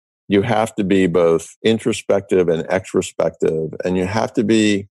You have to be both introspective and extrospective, and you have to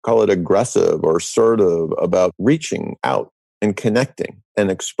be, call it aggressive or assertive about reaching out and connecting and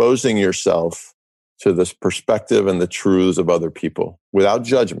exposing yourself to this perspective and the truths of other people without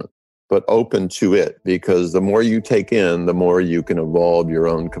judgment, but open to it, because the more you take in, the more you can evolve your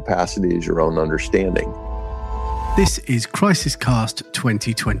own capacities, your own understanding. This is Crisis Cast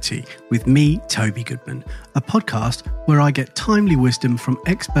 2020 with me, Toby Goodman, a podcast where I get timely wisdom from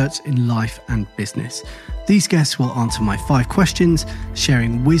experts in life and business. These guests will answer my 5 questions,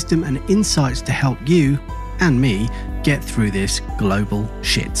 sharing wisdom and insights to help you and me get through this global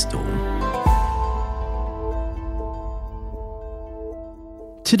shitstorm.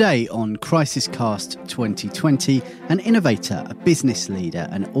 Today on Crisis Cast 2020, an innovator, a business leader,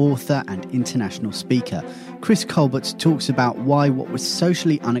 an author and international speaker, Chris Colbert talks about why what was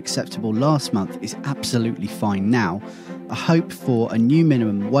socially unacceptable last month is absolutely fine now, a hope for a new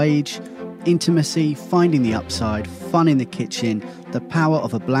minimum wage, intimacy, finding the upside, fun in the kitchen, the power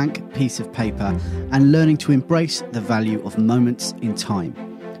of a blank piece of paper, and learning to embrace the value of moments in time.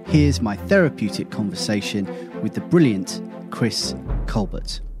 Here's my therapeutic conversation with the brilliant Chris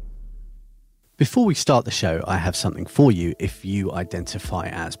Colbert. Before we start the show, I have something for you if you identify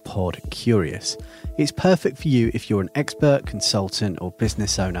as pod curious. It's perfect for you if you're an expert, consultant, or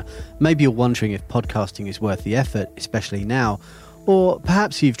business owner. Maybe you're wondering if podcasting is worth the effort, especially now, or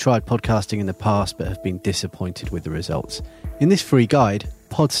perhaps you've tried podcasting in the past but have been disappointed with the results. In this free guide,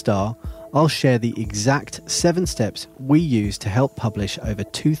 Podstar, I'll share the exact 7 steps we use to help publish over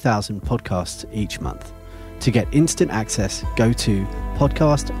 2,000 podcasts each month. To get instant access, go to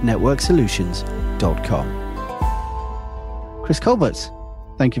podcastnetworksolutions.com. Chris Colbert,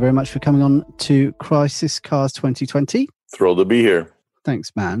 thank you very much for coming on to Crisis Cast 2020. Thrilled to be here.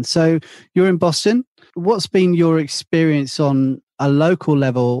 Thanks, man. So you're in Boston. What's been your experience on a local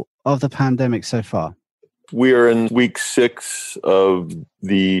level of the pandemic so far? We are in week 6 of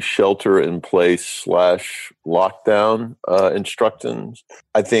the shelter-in-place / lockdown instructions.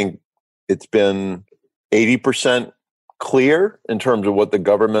 I think it's been 80% clear in terms of what the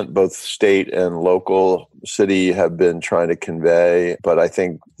government, both state and local city, have been trying to convey. But I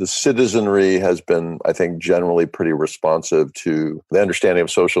think the citizenry has been, generally pretty responsive to the understanding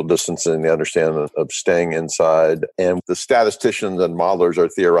of social distancing, the understanding of staying inside. And the statisticians and modelers are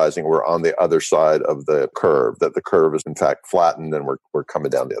theorizing we're on the other side of the curve, that the curve is in fact flattened and we're coming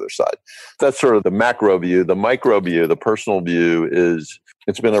down the other side. That's sort of the macro view. The micro view, the personal view is,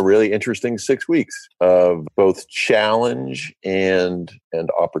 it's been a really interesting 6 weeks of both challenge and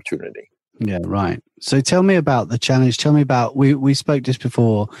opportunity. Yeah, right. So tell me about the challenge. Tell me about, we spoke just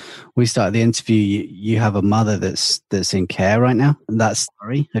before we started the interview. You have a mother that's in care right now, and that's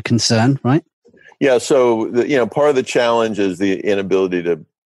a concern, right? Yeah. So, part of the challenge is the inability to,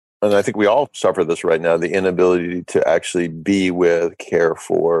 and I think we all suffer this right now, the inability to actually be with, care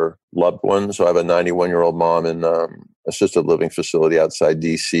for loved ones. So I have a 91-year-old mom in assisted living facility outside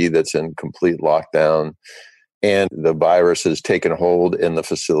DC that's in complete lockdown. And the virus has taken hold in the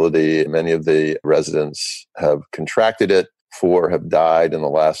facility. Many of the residents have contracted it. 4 have died in the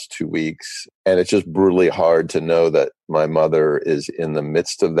last 2 weeks. And it's just brutally hard to know that my mother is in the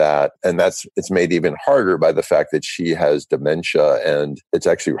midst of that. And it's made even harder by the fact that she has dementia. And it's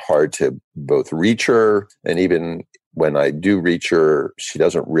actually hard to both reach her, and even when I do reach her, she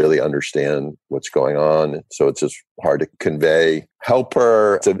doesn't really understand what's going on. So it's just hard to convey, help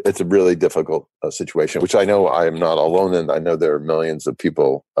her. It's a really difficult situation, which I know I am not alone in. I know there are millions of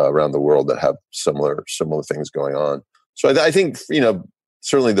people around the world that have similar things going on. So I think,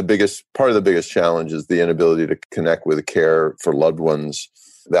 certainly part of the biggest challenge is the inability to connect with care for loved ones.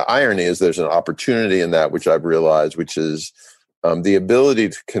 The irony is there's an opportunity in that, which I've realized, which is the ability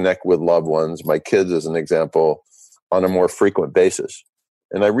to connect with loved ones, my kids as an example, on a more frequent basis.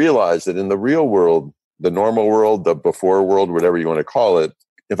 And I realized that in the real world, the normal world, the before world, whatever you want to call it,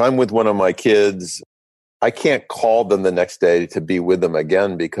 if I'm with one of my kids, I can't call them the next day to be with them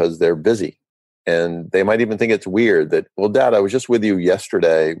again because they're busy. And they might even think it's weird that, well, Dad, I was just with you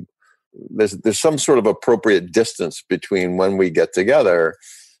yesterday. There's some sort of appropriate distance between when we get together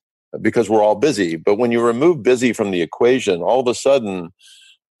because we're all busy. But when you remove busy from the equation, all of a sudden,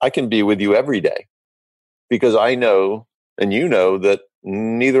 I can be with you every day. Because I know, and you know, that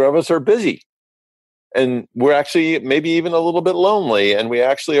neither of us are busy. And we're actually maybe even a little bit lonely. And we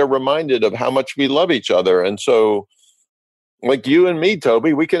actually are reminded of how much we love each other. And so, like you and me,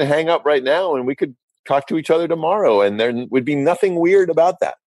 Toby, we can hang up right now and we could talk to each other tomorrow. And there would be nothing weird about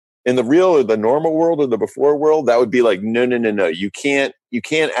that. In the real or the normal world or the before world, that would be like, no. You can't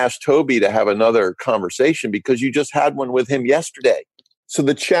ask Toby to have another conversation because you just had one with him yesterday. So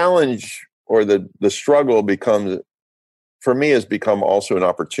the challenge or the struggle becomes, for me, has become also an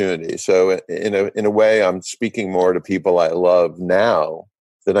opportunity. So in a way, I'm speaking more to people I love now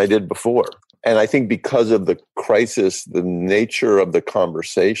than I did before. And I think because of the crisis, the nature of the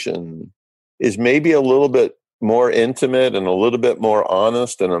conversation is maybe a little bit more intimate and a little bit more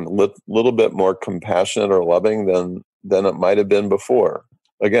honest and a little bit more compassionate or loving than it might have been before.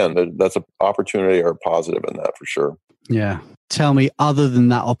 Again, that's an opportunity or a positive in that for sure. Yeah. Tell me, other than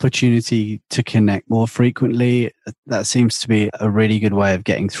that opportunity to connect more frequently, that seems to be a really good way of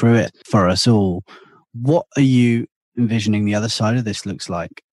getting through it for us all. What are you envisioning the other side of this looks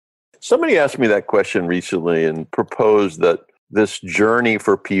like? Somebody asked me that question recently and proposed that this journey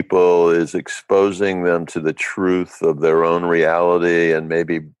for people is exposing them to the truth of their own reality and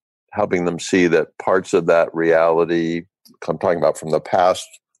maybe helping them see that parts of that reality, I'm talking about from the past,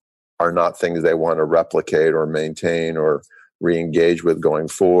 are not things they want to replicate or maintain or re-engage with going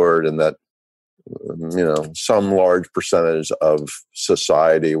forward, and that some large percentage of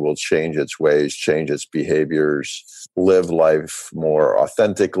society will change its ways, change its behaviors, live life more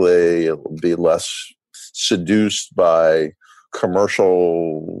authentically. It'll be less seduced by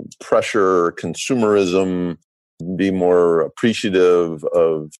commercial pressure, consumerism, be more appreciative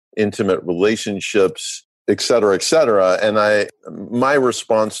of intimate relationships, et cetera, et cetera. And my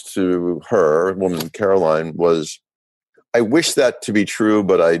response to her, woman Caroline, was, I wish that to be true,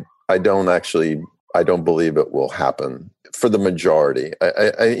 but I don't believe it will happen for the majority.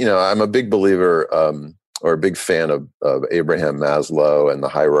 I'm a big believer or a big fan of Abraham Maslow and the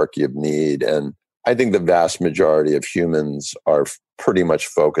hierarchy of need. And I think the vast majority of humans are pretty much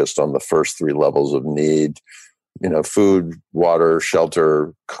focused on the first three levels of need, food, water,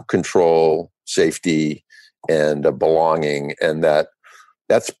 shelter, control, safety, and belonging. And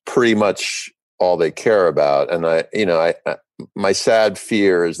that's pretty much all they care about. And my sad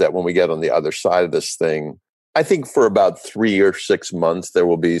fear is that when we get on the other side of this thing, I think for about 3 or 6 months, there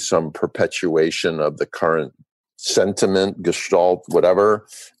will be some perpetuation of the current sentiment, gestalt, whatever.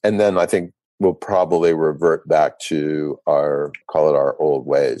 And then I think we'll probably revert back to our old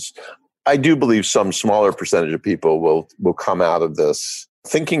ways. I do believe some smaller percentage of people will come out of this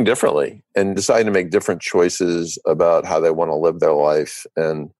thinking differently and decide to make different choices about how they want to live their life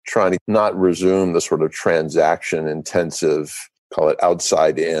and trying to not resume the sort of transaction intensive, call it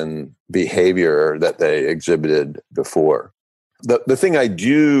outside in behavior that they exhibited before. The thing I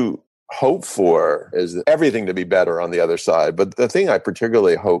do hope for is everything to be better on the other side. But the thing I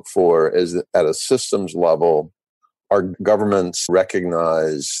particularly hope for is that at a systems level, our governments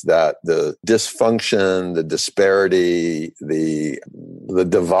recognize that the dysfunction, the disparity, the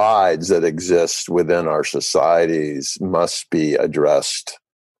divides that exist within our societies must be addressed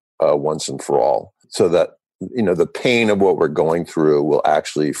once and for all, so that the pain of what we're going through will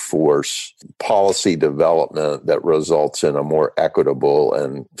actually force policy development that results in a more equitable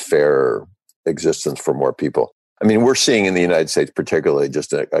and fair existence for more people. I mean, we're seeing in the United States, particularly,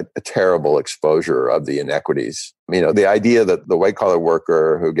 just a terrible exposure of the inequities. The idea that the white-collar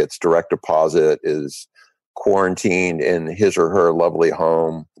worker who gets direct deposit is quarantined in his or her lovely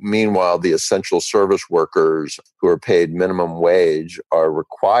home. Meanwhile, the essential service workers who are paid minimum wage are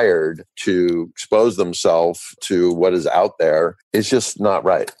required to expose themselves to what is out there is just not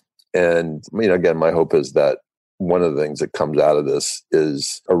right. And, again, my hope is that one of the things that comes out of this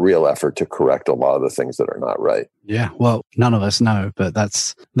is a real effort to correct a lot of the things that are not right. Yeah, well, none of us know, but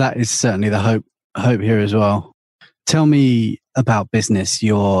that is certainly the hope here as well. Tell me about business.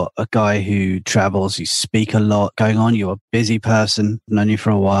 You're a guy who travels, you speak a lot going on, you're a busy person, I've known you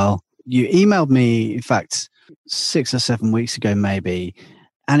for a while. You emailed me, in fact, 6 or 7 weeks ago maybe,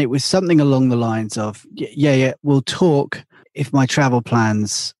 and it was something along the lines of, yeah, we'll talk if my travel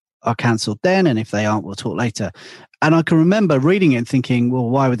plans are cancelled then, and if they aren't, we'll talk later. And I can remember reading it and thinking, well,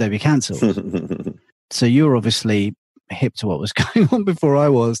 why would they be cancelled? So you're obviously hip to what was going on before I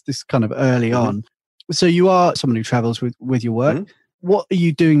was, this kind of early on. So you are someone who travels with your work. What are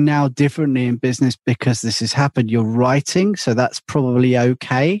you doing now differently in business because this has happened? You're writing, so that's probably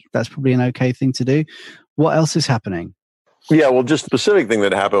okay. That's probably an okay thing to do. What else is happening? Yeah, well, just the specific thing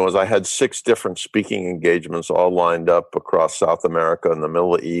that happened was I had 6 different speaking engagements all lined up across South America and the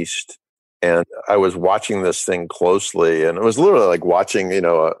Middle East. And I was watching this thing closely, and it was literally like watching,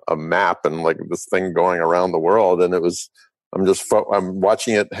 a map and like this thing going around the world. And I'm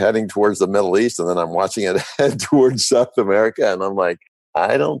watching it heading towards the Middle East, and then I'm watching it head towards South America. And I'm like,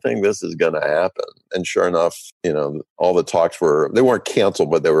 I don't think this is going to happen. And sure enough, all the talks they weren't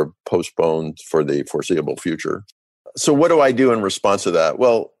canceled, but they were postponed for the foreseeable future. So what do I do in response to that?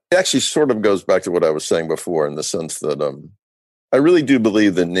 Well, it actually sort of goes back to what I was saying before, in the sense that I really do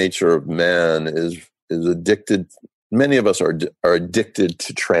believe the nature of man is addicted. Many of us are addicted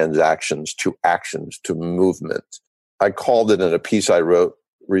to transactions, to actions, to movement. I called it in a piece I wrote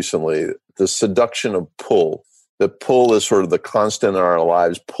recently, the seduction of pull. The pull is sort of the constant in our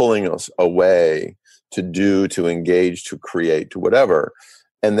lives, pulling us away to do, to engage, to create, to whatever.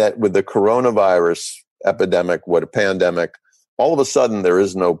 And that with the coronavirus epidemic, what a pandemic, all of a sudden there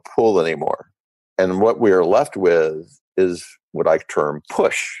is no pull anymore. And what we are left with is what I term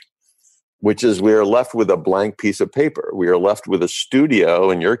push, which is we are left with a blank piece of paper. We are left with a studio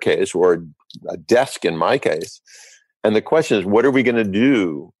in your case, or a desk in my case. And the question is, what are we going to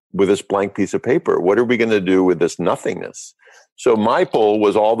do with this blank piece of paper? What are we going to do with this nothingness? So my pull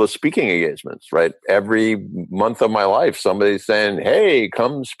was all the speaking engagements, right? Every month of my life, somebody's saying, hey,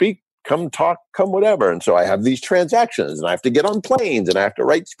 come speak, come talk, come whatever. And so I have these transactions and I have to get on planes and I have to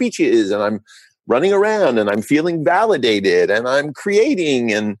write speeches and I'm running around and I'm feeling validated and I'm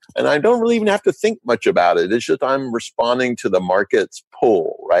creating and I don't really even have to think much about it. It's just I'm responding to the market's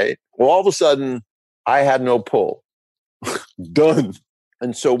pull, right? Well, all of a sudden, I had no pull. Done.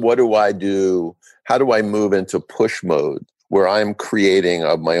 And so what do I do? How do I move into push mode where I'm creating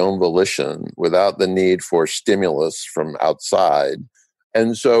of my own volition without the need for stimulus from outside?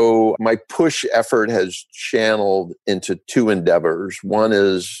 And so my push effort has channeled into two endeavors. One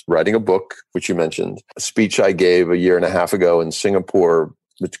is writing a book, which you mentioned, a speech I gave a year and a half ago in Singapore,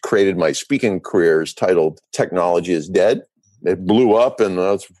 which created my speaking career, is titled Technology is Dead. It blew up, and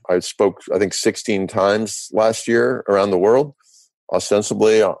I spoke, I think, 16 times last year around the world,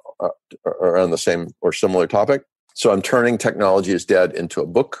 ostensibly around the same or similar topic. So I'm turning Technology is Dead into a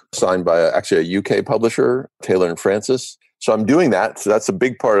book signed by actually a UK publisher, Taylor and Francis. So I'm doing that. So that's a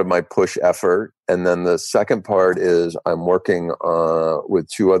big part of my push effort. And then the second part is I'm working with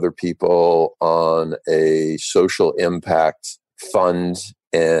two other people on a social impact fund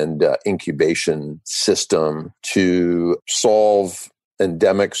and incubation system to solve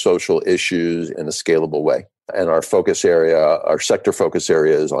endemic social issues in a scalable way. And our focus area, our sector focus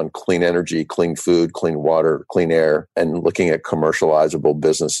area is on clean energy, clean food, clean water, clean air, and looking at commercializable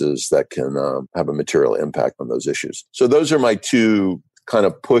businesses that can have a material impact on those issues. So those are my two kind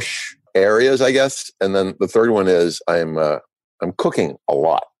of push areas, I guess. And then the third one is I'm cooking a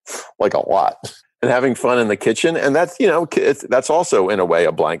lot, like a lot, and having fun in the kitchen. And that's, that's also in a way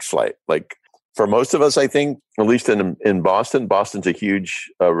a blank slate. Like, for most of us, I think, at least in Boston, Boston's a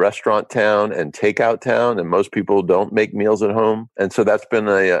huge restaurant town and takeout town, and most people don't make meals at home. And so that's been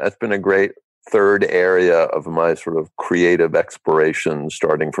a great third area of my sort of creative exploration,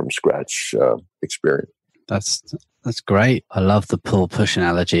 starting from scratch experience. That's great. I love the pull push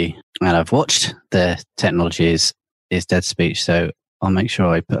analogy, and I've watched the Technology is Dead speech, so I'll make sure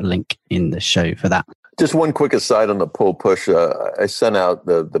I put a link in the show for that. Just one quick aside on the pull push. I sent out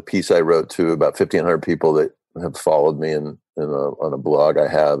the piece I wrote to about 1,500 people that have followed me on a blog I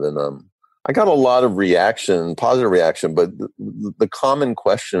have. And I got a lot of reaction, positive reaction, but the common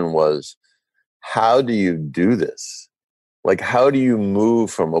question was, how do you do this? Like, how do you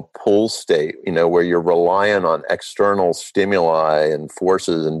move from a pull state, where you're reliant on external stimuli and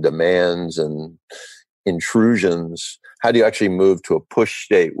forces and demands and intrusions? How do you actually move to a push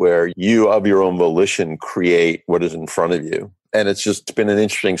state where you, of your own volition, create what is in front of you? And it's just been an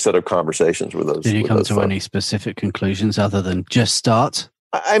interesting set of conversations with those. Did you come to any specific conclusions other than just start?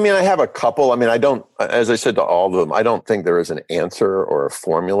 I mean, I have a couple. I mean, I don't, as I said to all of them, I don't think there is an answer or a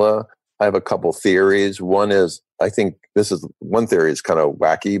formula. I have a couple theories. One is, one theory is kind of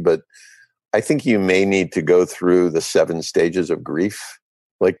wacky, but I think you may need to go through the 7 stages of grief.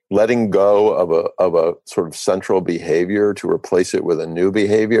 Like letting go of a sort of central behavior to replace it with a new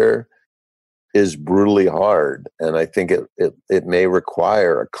behavior is brutally hard. And I think it may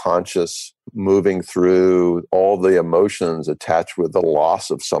require a conscious moving through all the emotions attached with the loss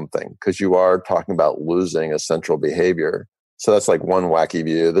of something, because you are talking about losing a central behavior. So that's like one wacky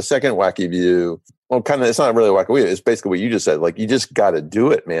view. The second wacky view, well, kind of, it's not really a wacky view. It's basically what you just said. Like, you just got to do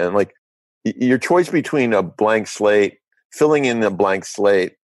it, man. Like, your choice between a blank slate, filling in a blank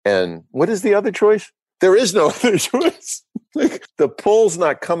slate, and what is the other choice? There is no other choice. Like, the pull's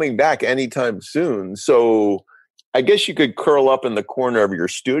not coming back anytime soon. So I guess you could curl up in the corner of your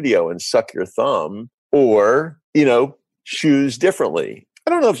studio and suck your thumb, or, choose differently. I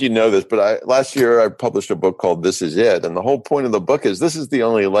don't know if you know this, but last year I published a book called This Is It. And the whole point of the book is, this is the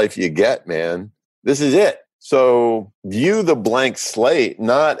only life you get, man. This is it. So view the blank slate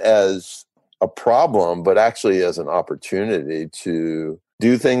not as a problem, but actually as an opportunity to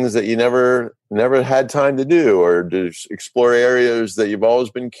do things that you never had time to do, or to explore areas that you've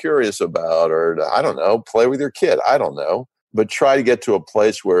always been curious about, or I don't know, play with your kid. I don't know. but try to get to a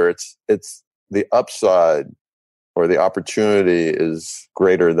place where it's the upside or the opportunity is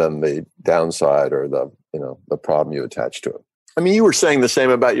greater than the downside or the problem you attach to it. I mean, you were saying the same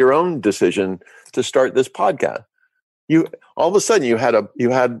about your own decision to start this podcast. You all of a sudden you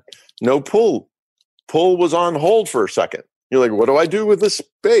had no pull. Pull was on hold for a second. You're like, what do I do with this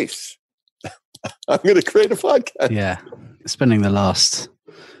space? I'm going to create a podcast. Yeah. Spending the last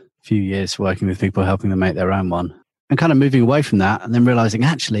few years working with people, helping them make their own one, and kind of moving away from that, and then realizing,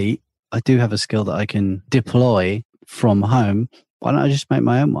 actually, I do have a skill that I can deploy from home. Why don't I just make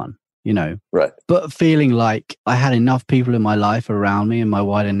my own one? Right. But feeling like I had enough people in my life around me and my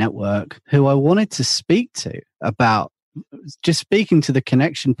wider network who I wanted to speak to about just speaking to the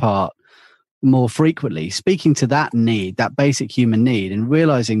connection part more frequently, speaking to that need, that basic human need, and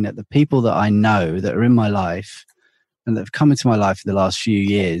realizing that the people that I know that are in my life and that have come into my life in the last few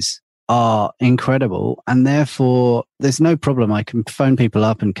years are incredible. And therefore, there's no problem. I can phone people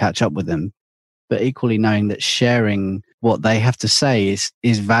up and catch up with them. But equally knowing that sharing what they have to say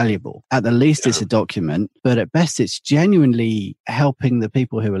is valuable. At the least, it's a document, but at best, it's genuinely helping the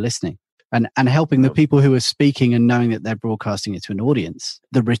people who are listening. And helping the people who are speaking and knowing that they're broadcasting it to an audience.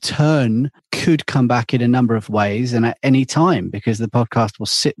 The return could come back in a number of ways and at any time, because the podcast will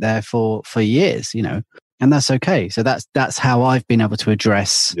sit there for years, and that's okay. So that's how I've been able to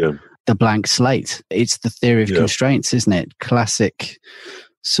address the blank slate. It's the theory of constraints, isn't it? Classic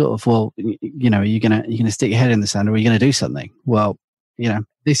sort of, well, are you gonna stick your head in the sand, or are you gonna do something? Well,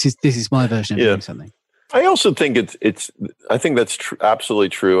 this is my version of doing something. I also think I think that's absolutely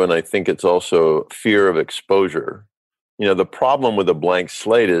true. And I think it's also fear of exposure. The problem with a blank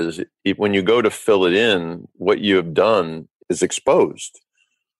slate is when you go to fill it in, what you have done is exposed.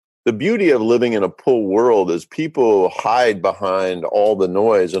 The beauty of living in a pull world is people hide behind all the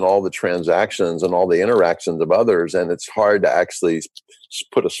noise and all the transactions and all the interactions of others. And it's hard to actually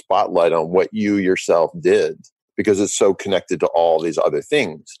put a spotlight on what you yourself did because it's so connected to all these other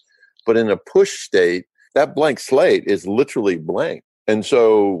things. But in a push state, that blank slate is literally blank. And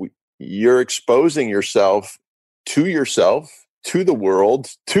so you're exposing yourself, to the world,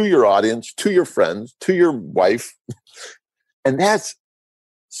 to your audience, to your friends, to your wife. And that's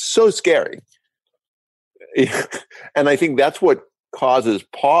so scary. And I think that's what causes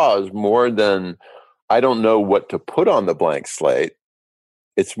pause more than I don't know what to put on the blank slate.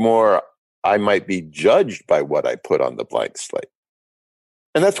 It's more, I might be judged by what I put on the blank slate.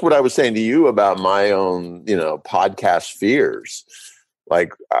 And that's what I was saying to you about my own, podcast fears.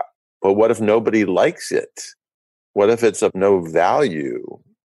 Like, but what if nobody likes it? What if it's of no value?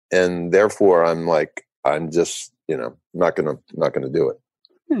 And therefore I'm just, not going to do it.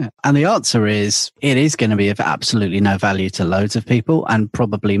 Yeah. And the answer is, it is going to be of absolutely no value to loads of people and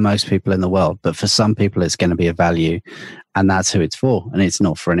probably most people in the world. But for some people, it's going to be of value, and that's who it's for. And it's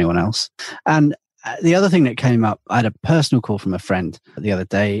not for anyone else. And the other thing that came up, I had a personal call from a friend the other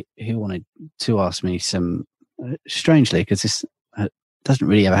day who wanted to ask me some, strangely, because this doesn't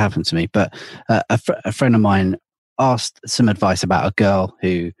really ever happen to me, but a friend of mine asked some advice about a girl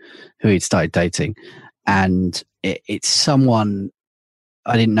who he'd started dating. And it's someone,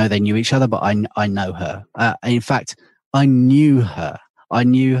 I didn't know they knew each other, but I know her. In fact, I knew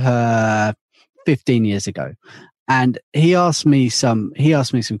her 15 years ago. And he asked me some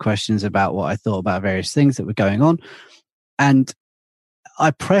questions about what I thought about various things that were going on. And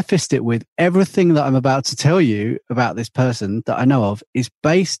I prefaced it with, everything that I'm about to tell you about this person that I know of is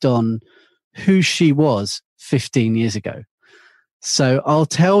based on who she was 15 years ago. So I'll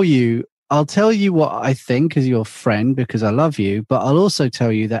tell you what I think as your friend because I love you, but I'll also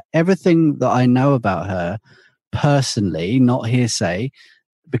tell you that everything that I know about her personally, not hearsay,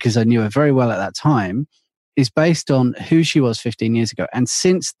 because I knew her very well at that time, is based on who she was 15 years ago. And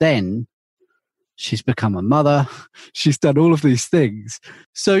since then, she's become a mother. She's done all of these things.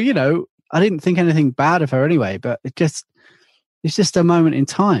 So, I didn't think anything bad of her anyway, but it's just a moment in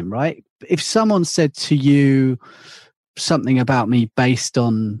time, right? If someone said to you something about me based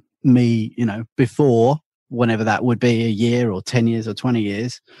on me, before, whenever that would be, a year or 10 years or 20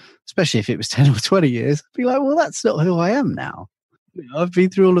 years, especially if it was 10 or 20 years, I'd be like, well, that's not who I am now. I've been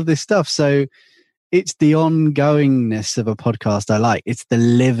through all of this stuff. So it's the ongoingness of a podcast I like. It's the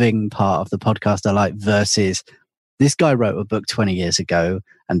living part of the podcast I like versus this guy wrote a book 20 years ago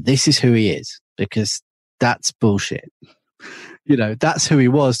and this is who he is, because that's bullshit. That's who he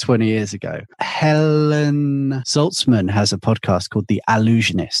was 20 years ago. Helen Zaltzman has a podcast called The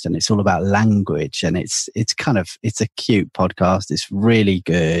Allusionist, and it's all about language. And it's a cute podcast. It's really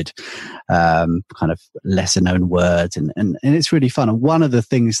good, kind of lesser known words. And it's really fun. And one of the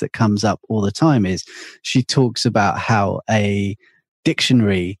things that comes up all the time is she talks about how a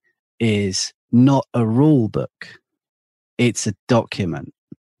dictionary is not a rule book. It's a document.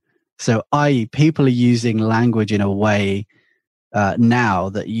 So people are using language in a way now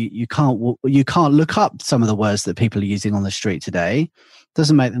that you can't look up some of the words that people are using on the street today.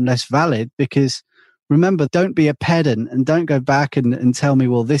 Doesn't make them less valid, because remember, don't be a pedant and don't go back and tell me,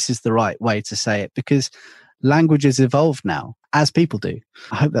 well, this is the right way to say it, because language has evolved now, as people do.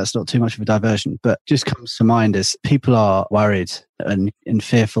 I hope that's not too much of a diversion, but just comes to mind as people are worried and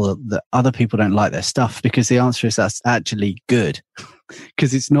fearful that other people don't like their stuff, because the answer is that's actually good,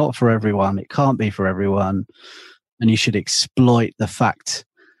 because it's not for everyone. It can't be for everyone. And you should exploit the fact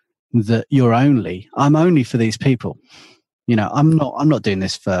that I'm only for these people. I'm not doing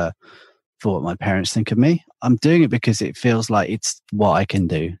this for what my parents think of me. I'm doing it because it feels like it's what I can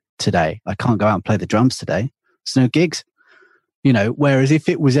do today. I can't go out and play the drums today. There's no gigs. Whereas if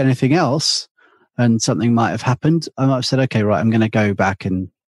it was anything else and something might have happened, I might have said, okay, right, I'm going to go back and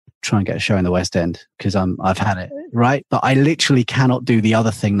try and get a show in the West End because I've had it, right? But I literally cannot do the other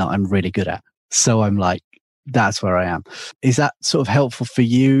thing that I'm really good at. So I'm like, that's where I am. Is that sort of helpful for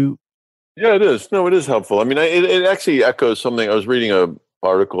you? Yeah, it is. No, it is helpful. I mean, it actually echoes something. I was reading a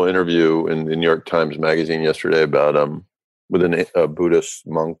interview in the New York Times Magazine yesterday about with a Buddhist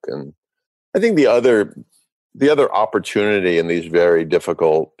monk, and I think the other opportunity in these very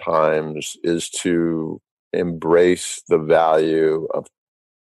difficult times is to embrace the value of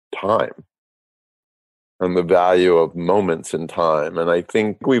time and the value of moments in time. And I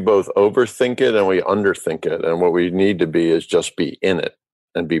think we both overthink it and we underthink it. And what we need to be is just be in it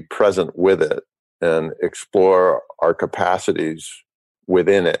and be present with it and explore our capacities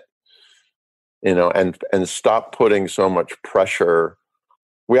within it, and stop putting so much pressure.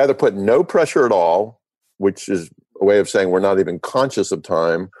 We either put no pressure at all, which is a way of saying we're not even conscious of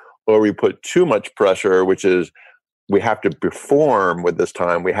time, or we put too much pressure, which is we have to perform with this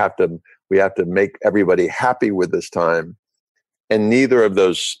time. We have to make everybody happy with this time. And neither of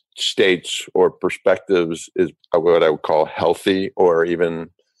those states or perspectives is what I would call healthy or even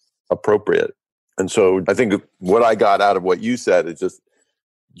appropriate. And so I think what I got out of what you said is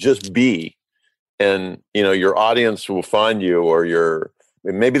just be. And, your audience will find you, or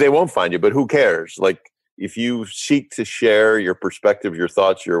maybe they won't find you, but who cares? Like, if you seek to share your perspective, your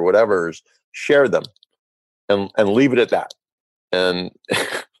thoughts, your whatevers, share them and leave it at that. And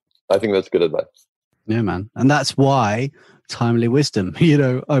I think that's good advice. Yeah, man. And that's why timely wisdom,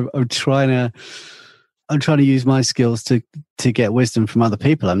 I'm trying to use my skills to get wisdom from other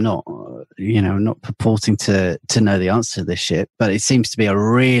people. I'm not, not purporting to know the answer to this shit, but it seems to be a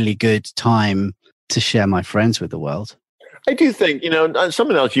really good time to share my friends with the world. I do think,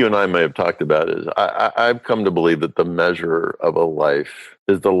 something else you and I may have talked about is I've come to believe that the measure of a life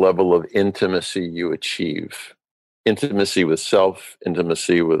is the level of intimacy you achieve. Intimacy with self,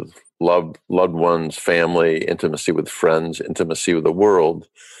 intimacy with loved ones, family, intimacy with friends, intimacy with the world.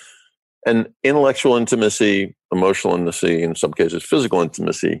 And intellectual intimacy, emotional intimacy, in some cases, physical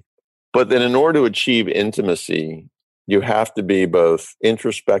intimacy. But then in order to achieve intimacy, you have to be both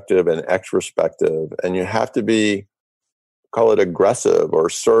introspective and extrospective, and you have to be, call it aggressive or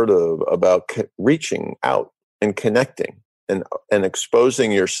assertive about reaching out and connecting and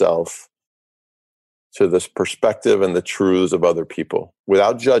exposing yourself to this perspective and the truths of other people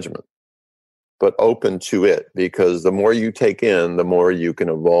without judgment, but open to it, because the more you take in, the more you can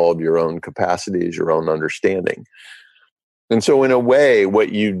evolve your own capacities, your own understanding. And so in a way,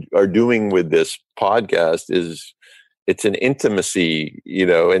 what you are doing with this podcast is it's an intimacy,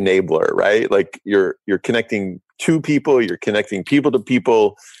 enabler, right? Like you're connecting to people, you're connecting people to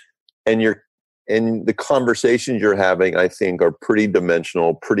people, and the conversations you're having, I think, are pretty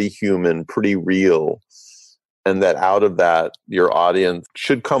dimensional, pretty human, pretty real. And that out of that, your audience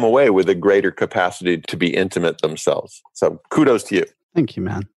should come away with a greater capacity to be intimate themselves. So kudos to you. Thank you,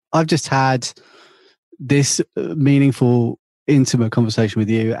 man. I've just had this meaningful, intimate conversation with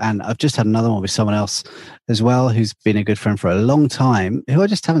you, and I've just had another one with someone else as well, who's been a good friend for a long time, who I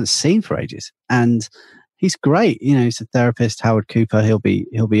just haven't seen for ages. And he's great. He's a therapist, Howard Cooper. He'll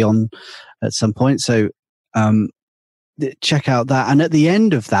be on at some point. So check out that. And at the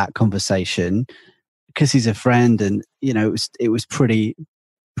end of that conversation, because he's a friend, and it was pretty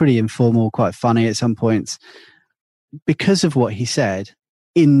informal, quite funny at some points. Because of what he said,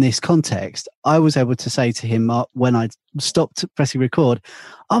 in this context, I was able to say to him when I stopped pressing record,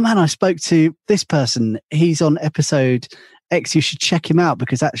 oh man, I spoke to this person. He's on episode X. You should check him out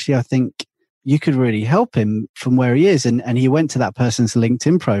because actually I think you could really help him from where he is. And he went to that person's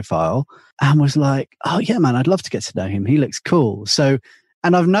LinkedIn profile and was like, oh yeah, man, I'd love to get to know him. He looks cool. So,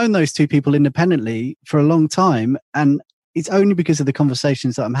 and I've known those two people independently for a long time. And it's only because of the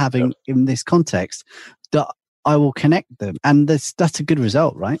conversations that I'm having in this context that I will connect them. And that's a good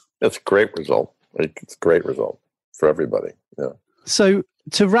result, right? That's a great result. It's a great result for everybody. Yeah. So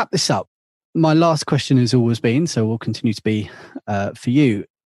to wrap this up, my last question has always been, so will continue to be for you.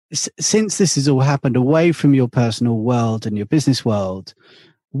 Since this has all happened away from your personal world and your business world,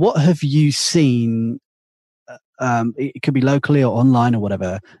 what have you seen, it could be locally or online or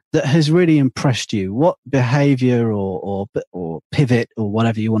whatever, that has really impressed you? What behavior or pivot or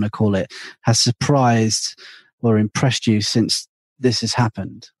whatever you want to call it has surprised or impressed you since this has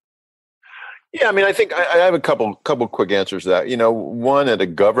happened? Yeah, I mean, I think I have a couple quick answers to that. You know, one at a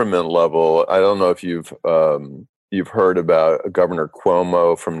government level, I don't know if you've heard about Governor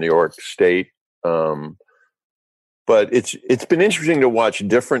Cuomo from New York State, but it's been interesting to watch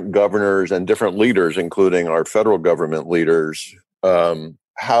different governors and different leaders, including our federal government leaders,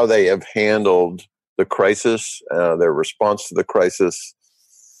 how they have handled the crisis, their response to the crisis.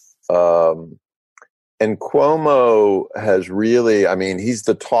 And Cuomo has really, I mean, he's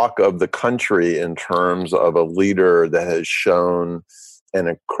the talk of the country in terms of a leader that has shown an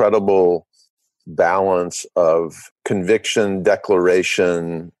incredible balance of conviction,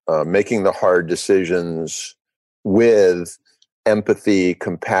 declaration, making the hard decisions with empathy,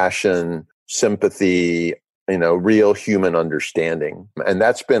 compassion, sympathy, you know, real human understanding. And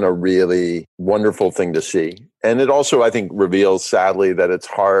that's been a really wonderful thing to see. And it also, I think, reveals, sadly, that it's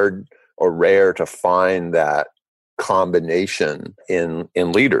hard or rare to find that combination in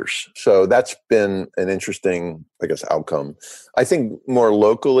leaders. So that's been an interesting, I guess, outcome. I think more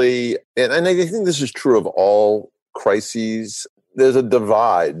locally, and I think this is true of all crises, there's a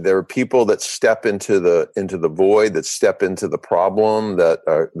divide. There are people that step into the void, that step into the problem,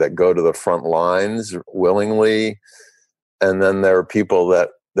 that go to the front lines willingly, and then there are people that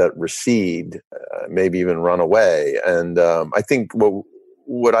recede, maybe even run away. And I think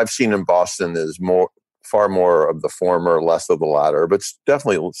what I've seen in Boston is far more of the former, less of the latter, but it's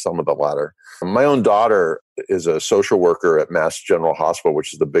definitely some of the latter. My own daughter is a social worker at Mass General Hospital,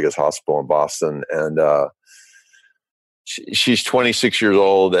 which is the biggest hospital in Boston, and she's 26 years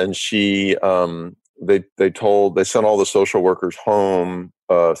old, and they sent all the social workers home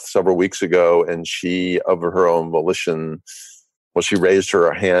several weeks ago, and she, of her own volition, she raised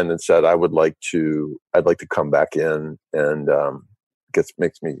her hand and said, I'd like to come back in, and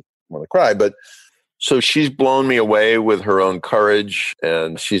makes me want to cry. But so she's blown me away with her own courage,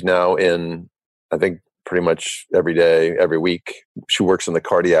 and she's now in, I think, pretty much every day, every week. She works in the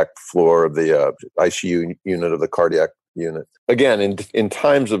cardiac floor of the ICU unit of the cardiac unit. Again, in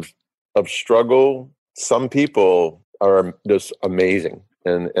times of struggle, some people are just amazing.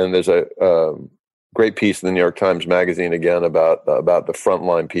 And there's a great piece in the New York Times Magazine again about the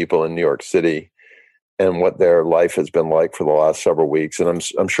frontline people in New York City and what their life has been like for the last several weeks. And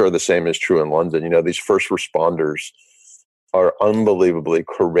I'm sure the same is true in London. You know, these first responders are unbelievably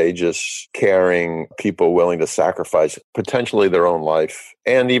courageous, caring people willing to sacrifice potentially their own life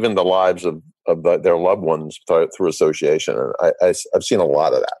and even the lives of their loved ones through association. And I've seen a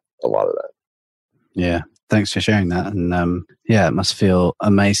lot of that. Yeah. Thanks for sharing that. And it must feel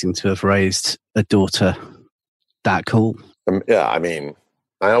amazing to have raised a daughter that cool. I mean,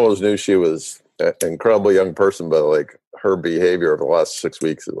 I always knew she was an incredible young person, but like her behavior over the last 6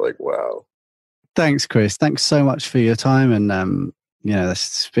 weeks is like, wow. Thanks, Chris. Thanks so much for your time. And,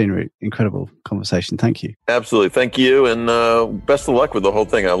 it's been an incredible conversation. Thank you. Absolutely. Thank you. And best of luck with the whole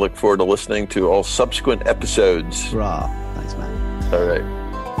thing. I look forward to listening to all subsequent episodes. Rah. Thanks, man. All right.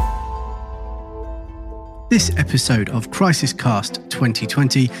 This episode of Crisis Cast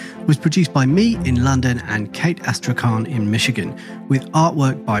 2020 was produced by me in London and Kate Astrakhan in Michigan, with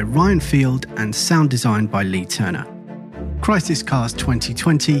artwork by Ryan Field and sound design by Lee Turner. Crisis Cast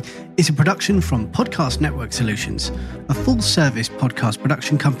 2020 is a production from Podcast Network Solutions, a full-service podcast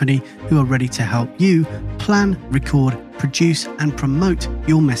production company who are ready to help you plan, record, produce, and promote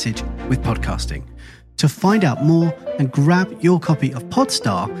your message with podcasting. To find out more and grab your copy of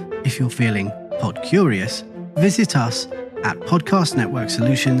Podstar if you're feeling pod curious, visit us at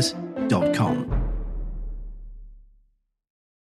podcastnetworksolutions.com.